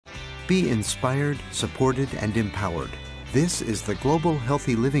Be inspired, supported, and empowered. This is the Global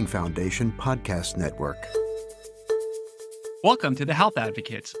Healthy Living Foundation podcast network. Welcome to The Health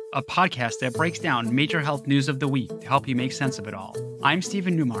Advocates, a podcast that breaks down major health news of the week to help you make sense of it all. I'm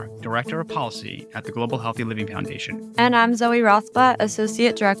Stephen Newmark, Director of Policy at the Global Healthy Living Foundation. And I'm Zoe Rothblatt,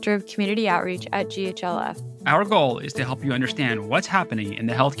 Associate Director of Community Outreach at GHLF. Our goal is to help you understand what's happening in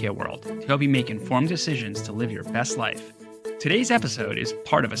the healthcare world to help you make informed decisions to live your best life. Today's episode is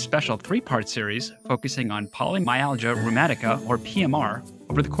part of a special three-part series focusing on polymyalgia rheumatica, or PMR.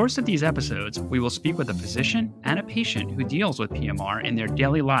 Over the course of these episodes, we will speak with a physician and a patient who deals with PMR in their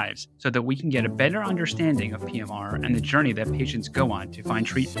daily lives so that we can get a better understanding of PMR and the journey that patients go on to find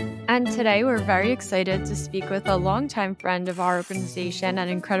treatment. And today we're very excited to speak with a longtime friend of our organization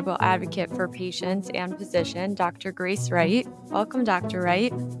and incredible advocate for patients and physician, Dr. Grace Wright. Welcome, Dr.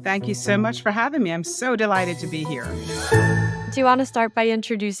 Wright. Thank you so much for having me. I'm so delighted to be here. Do you want to start by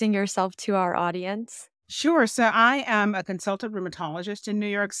introducing yourself to our audience? Sure. So I am a consultant rheumatologist in New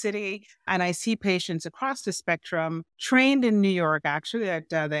York City, and I see patients across the spectrum, trained in New York, actually, at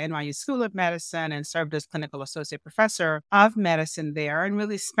the NYU School of Medicine, and served as clinical associate professor of medicine there, and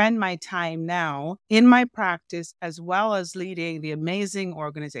really spend my time now in my practice as well as leading the amazing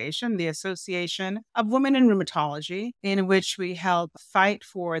organization, the Association of Women in Rheumatology, in which we help fight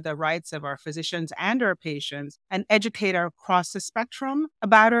for the rights of our physicians and our patients and educate across the spectrum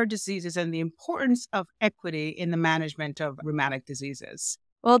about our diseases and the importance of equity in the management of rheumatic diseases.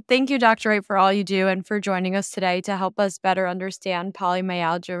 Well, thank you, Dr. Wright, for all you do and for joining us today to help us better understand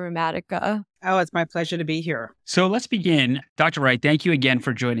polymyalgia rheumatica. Oh, it's my pleasure to be here. So let's begin. Dr. Wright, thank you again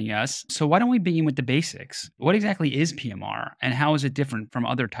for joining us. So why don't we begin with the basics? What exactly is PMR, and how is it different from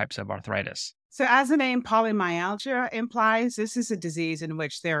other types of arthritis? So as the name polymyalgia implies, this is a disease in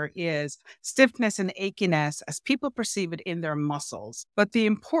which there is stiffness and achiness as people perceive it in their muscles. But the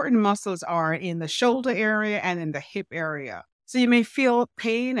important muscles are in the shoulder area and in the hip area. So you may feel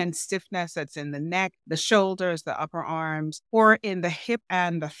pain and stiffness that's in the neck, the shoulders, the upper arms, or in the hip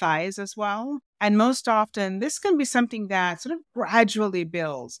and the thighs as well. And most often, this can be something that sort of gradually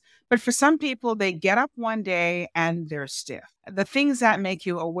builds. But for some people, they get up one day and they're stiff. The things that make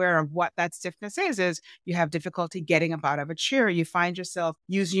you aware of what that stiffness is you have difficulty getting up out of a chair. You find yourself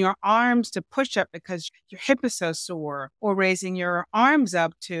using your arms to push up because your hip is so sore, or raising your arms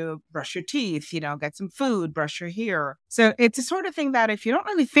up to brush your teeth, get some food, brush your hair. So it's a sort of thing that if you don't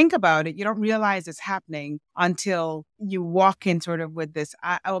really think about it, you don't realize it's happening until you walk in sort of with this,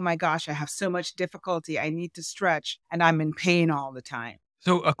 oh my gosh, I have so much difficulty. I need to stretch and I'm in pain all the time.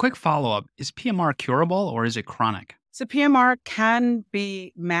 So a quick follow-up, is PMR curable or is it chronic? So PMR can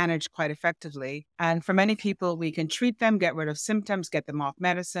be managed quite effectively. And for many people, we can treat them, get rid of symptoms, get them off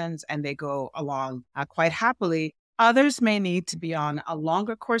medicines, and they go along quite happily. Others may need to be on a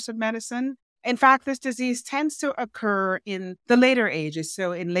longer course of medicine. In fact, this disease tends to occur in the later ages,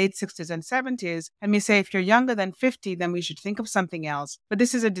 so in late 60s and 70s. And we say if you're younger than 50, then we should think of something else. But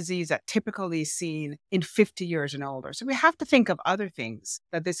this is a disease that typically is seen in 50 years and older. So we have to think of other things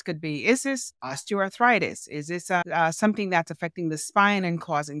that this could be. Is this osteoarthritis? Is this something that's affecting the spine and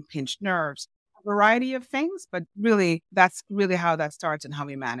causing pinched nerves? A variety of things, but really, that's really how that starts and how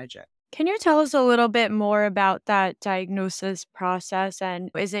we manage it. Can you tell us a little bit more about that diagnosis process? And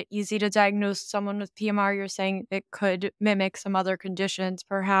is it easy to diagnose someone with PMR? You're saying it could mimic some other conditions,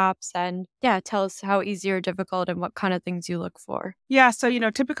 perhaps. And tell us how easy or difficult and what kind of things you look for. Yeah. So,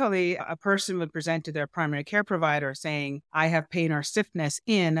 typically a person would present to their primary care provider saying, I have pain or stiffness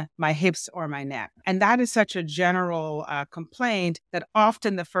in my hips or my neck. And that is such a general complaint that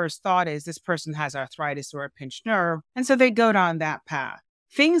often the first thought is this person has arthritis or a pinched nerve. And so they go down that path.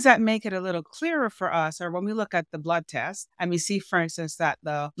 Things that make it a little clearer for us are when we look at the blood test and we see, for instance, that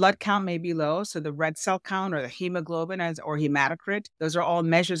the blood count may be low. So the red cell count or the hemoglobin or hematocrit, those are all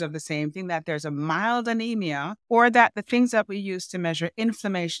measures of the same thing, that there's a mild anemia, or that the things that we use to measure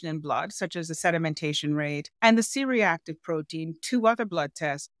inflammation in blood, such as the sedimentation rate and the C-reactive protein, two other blood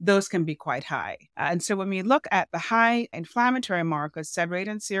tests, those can be quite high. And so when we look at the high inflammatory markers, sed rate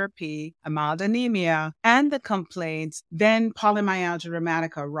and CRP, a mild anemia, and the complaints, then polymyalgia rheumatica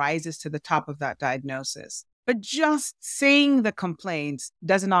rises to the top of that diagnosis. But just saying the complaints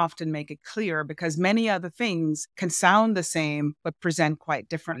doesn't often make it clear because many other things can sound the same but present quite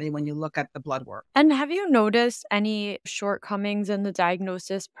differently when you look at the blood work. And have you noticed any shortcomings in the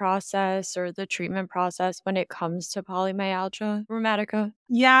diagnosis process or the treatment process when it comes to polymyalgia rheumatica?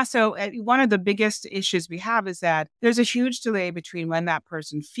 Yeah. So one of the biggest issues we have is that there's a huge delay between when that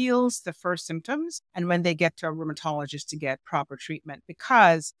person feels the first symptoms and when they get to a rheumatologist to get proper treatment.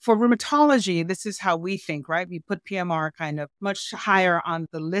 Because for rheumatology, this is how we think, right? We put PMR kind of much higher on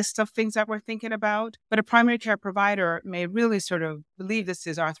the list of things that we're thinking about. But a primary care provider may really sort of believe this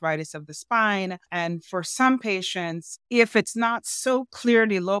is arthritis of the spine. And for some patients, if it's not so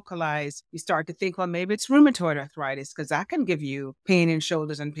clearly localized, you start to think, well, maybe it's rheumatoid arthritis because that can give you pain in shoulders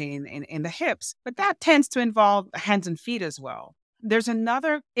and pain in the hips, but that tends to involve hands and feet as well. There's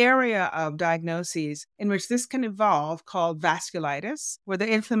another area of diagnoses in which this can evolve called vasculitis, where the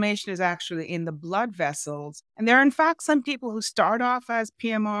inflammation is actually in the blood vessels. And there are, in fact, some people who start off as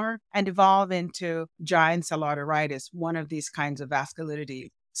PMR and evolve into giant cell arteritis, one of these kinds of vasculitis.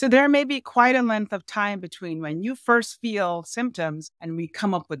 So there may be quite a length of time between when you first feel symptoms and we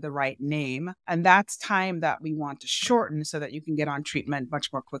come up with the right name. And that's time that we want to shorten so that you can get on treatment much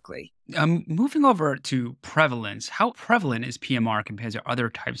more quickly. Moving over to prevalence, how prevalent is PMR compared to other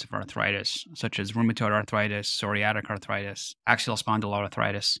types of arthritis, such as rheumatoid arthritis, psoriatic arthritis, axial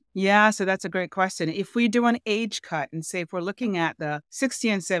spondyloarthritis? Yeah, so that's a great question. If we do an age cut and say if we're looking at the 60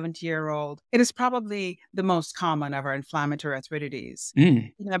 and 70-year-old, it is probably the most common of our inflammatory arthritis.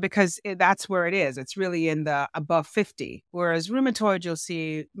 Because that's where it is. It's really in the above 50. Whereas rheumatoid, you'll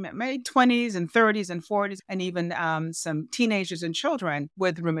see maybe 20s and 30s and 40s, and even some teenagers and children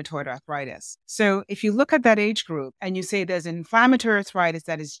with rheumatoid arthritis. So if you look at that age group and you say there's inflammatory arthritis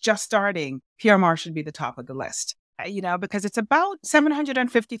that is just starting, PMR should be the top of the list. Because it's about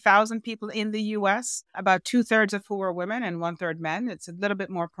 750,000 people in the US, about 2/3 of who are women and 1/3 men. It's a little bit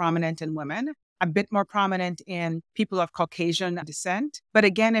more prominent in women, a bit more prominent in people of Caucasian descent. But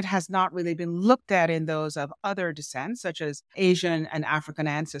again, it has not really been looked at in those of other descents, such as Asian and African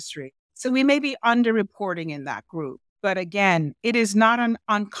ancestry. So we may be underreporting in that group. But again, it is not an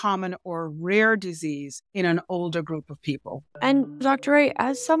uncommon or rare disease in an older group of people. And Dr. Wright,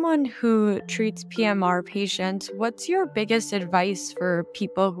 as someone who treats PMR patients, what's your biggest advice for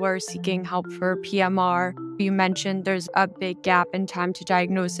people who are seeking help for PMR? You mentioned there's a big gap in time to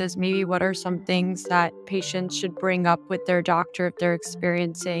diagnosis. Maybe what are some things that patients should bring up with their doctor if they're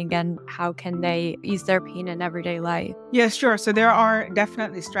experiencing, and how can they ease their pain in everyday life? Yeah, sure. So there are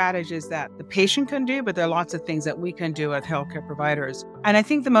definitely strategies that the patient can do, but there are lots of things that we can do as healthcare providers. And I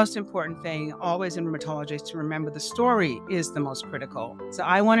think the most important thing always in rheumatology is to remember the story is the most critical. So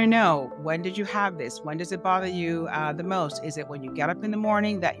I want to know, when did you have this? When does it bother you the most? Is it when you get up in the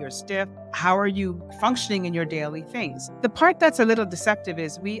morning that you're stiff? How are you functioning in your daily things? The part that's a little deceptive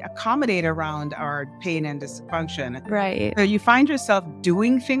is we accommodate around our pain and dysfunction. Right. So you find yourself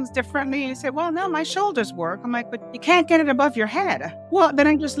doing things differently and you say, well, no, my shoulders work. I'm like, but you can't get it above your head. Well, then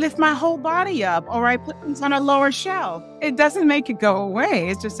I just lift my whole body up, or I put things on a lower shelf. It doesn't make it go away.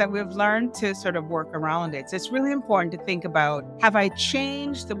 It's just that we've learned to sort of work around it. So it's really important to think about, have I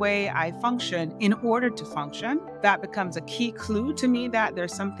changed the way I function in order to function? That becomes a key clue to me that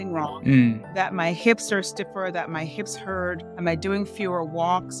there's something wrong, that my hips are stiffer, that my hips hurt. Am I doing fewer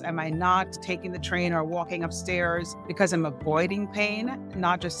walks? Am I not taking the train or walking upstairs because I'm avoiding pain?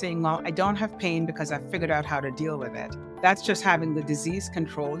 Not just saying, well, I don't have pain because I figured out how to deal with it. That's just having the disease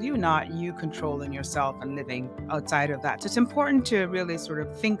control you, not you controlling yourself and living outside of that. So it's important to really sort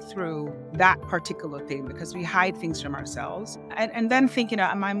of think through that particular thing, because we hide things from ourselves. And then think,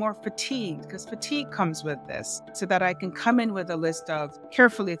 am I more fatigued? Because fatigue comes with this, so that I can come in with a list of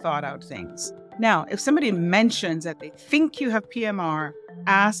carefully thought out things. Now, if somebody mentions that they think you have PMR,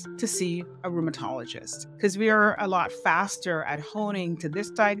 ask to see a rheumatologist, because we are a lot faster at honing to this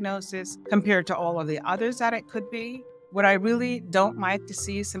diagnosis compared to all of the others that it could be. What I really don't like to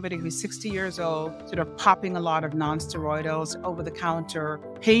see is somebody who's 60 years old sort of popping a lot of non-steroidals, over-the-counter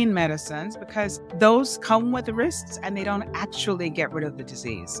pain medicines, because those come with risks and they don't actually get rid of the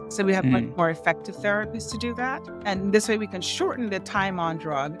disease. So we have much more effective therapies to do that. And this way we can shorten the time on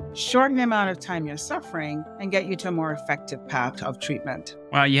drug, shorten the amount of time you're suffering, and get you to a more effective path of treatment.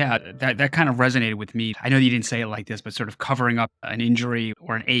 Well, yeah, that kind of resonated with me. I know you didn't say it like this, but sort of covering up an injury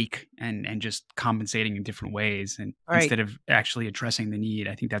or an ache and just compensating in different ways, and instead of actually addressing the need.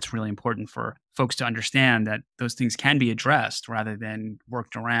 I think that's really important for folks to understand, that those things can be addressed rather than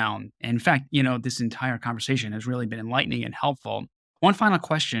worked around. And in fact, this entire conversation has really been enlightening and helpful. One final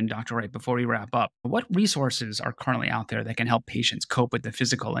question, Dr. Wright, before we wrap up. What resources are currently out there that can help patients cope with the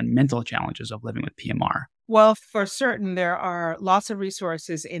physical and mental challenges of living with PMR? Well, for certain, there are lots of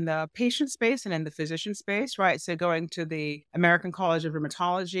resources in the patient space and in the physician space, right? So going to the American College of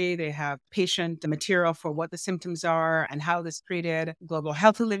Rheumatology, they have patient material for what the symptoms are and how this is treated. Global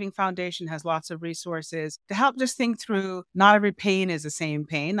Healthy Living Foundation has lots of resources to help just think through not every pain is the same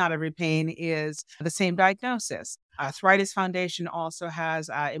pain. Not every pain is the same diagnosis. Arthritis Foundation also has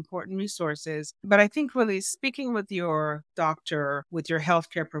important resources. But I think really speaking with your doctor, with your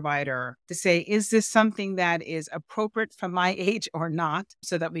healthcare provider to say, is this something that is appropriate for my age or not,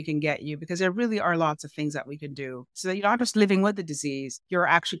 so that we can get you? Because there really are lots of things that we can do so that you're not just living with the disease, you're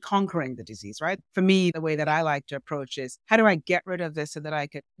actually conquering the disease, right? For me, the way that I like to approach is, how do I get rid of this so that I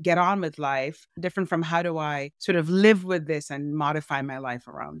could get on with life? Different from how do I sort of live with this and modify my life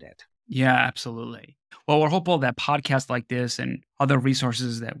around it? Yeah, absolutely. Well, we're hopeful that podcasts like this and other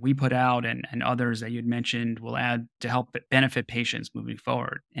resources that we put out and others that you'd mentioned will add to help benefit patients moving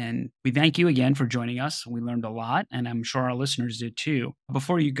forward. And we thank you again for joining us. We learned a lot, and I'm sure our listeners did too.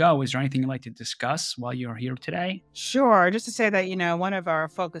 Before you go, is there anything you'd like to discuss while you're here today? Sure. Just to say that, one of our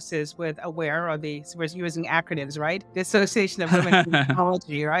focuses with AWARE, we're using acronyms, right? The Association of Women in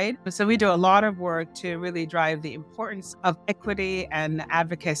Rheumatology, right? So we do a lot of work to really drive the importance of equity and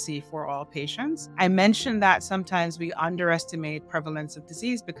advocacy for all patients. I mentioned that sometimes we underestimate prevalence of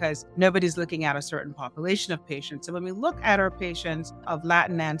disease because nobody's looking at a certain population of patients. So when we look at our patients of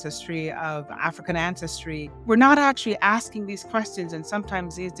Latin ancestry, of African ancestry, we're not actually asking these questions, and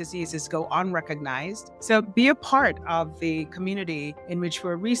sometimes these diseases go unrecognized. So be a part of the community in which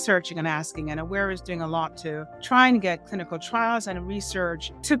we're researching and asking, and AWARE is doing a lot to try and get clinical trials and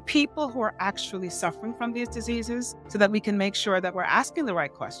research to people who are actually suffering from these diseases, so that we can make sure that we're asking the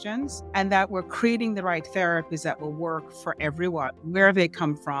right questions and that we're creating the right therapies that will work for everyone, where they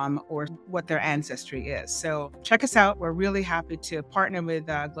come from or what their ancestry is. So check us out. We're really happy to partner with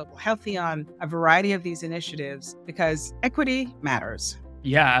Global Healthy on a variety of these initiatives because equity matters.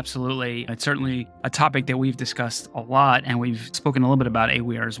 Yeah, absolutely. It's certainly a topic that we've discussed a lot, and we've spoken a little bit about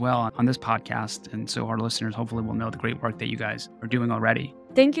AWARE as well on this podcast. And so our listeners hopefully will know the great work that you guys are doing already.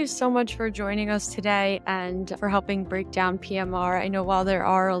 Thank you so much for joining us today and for helping break down PMR. I know while there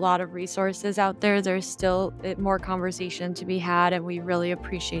are a lot of resources out there, there's still more conversation to be had, and we really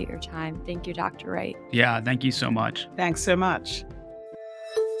appreciate your time. Thank you, Dr. Wright. Yeah, thank you so much. Thanks so much.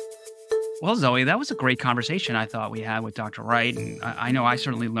 Well, Zoe, that was a great conversation I thought we had with Dr. Wright. And I know I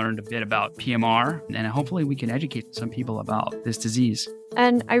certainly learned a bit about PMR, and hopefully we can educate some people about this disease.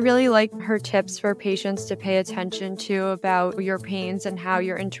 And I really like her tips for patients to pay attention to about your pains and how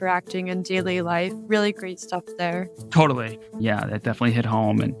you're interacting in daily life. Really great stuff there. Totally. Yeah, that definitely hit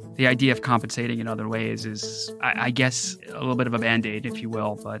home. And the idea of compensating in other ways is, I guess, a little bit of a Band-Aid, if you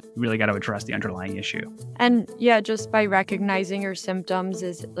will, but you really got to address the underlying issue. And yeah, just by recognizing your symptoms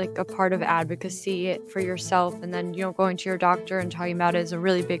is like a part of advocacy for yourself. And then, going to your doctor and talking about it is a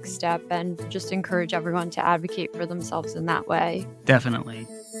really big step, and just encourage everyone to advocate for themselves in that way. Definitely. Well,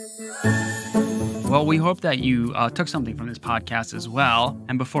 we hope that you took something from this podcast as well.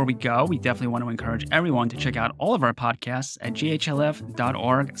 And before we go, we definitely want to encourage everyone to check out all of our podcasts at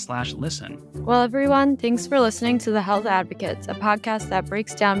ghlf.org/listen. Well, everyone, thanks for listening to The Health Advocates, a podcast that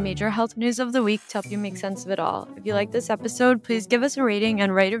breaks down major health news of the week to help you make sense of it all. If you like this episode, please give us a rating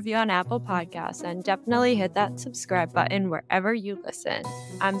and write a review on Apple Podcasts, and definitely hit that subscribe button wherever you listen.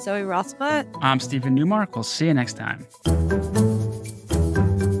 I'm Zoe Rothblatt. I'm Stephen Newmark. We'll see you next time.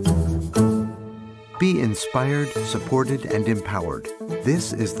 Be inspired, supported, and empowered.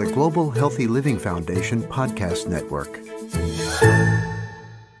 This is the Global Healthy Living Foundation Podcast Network.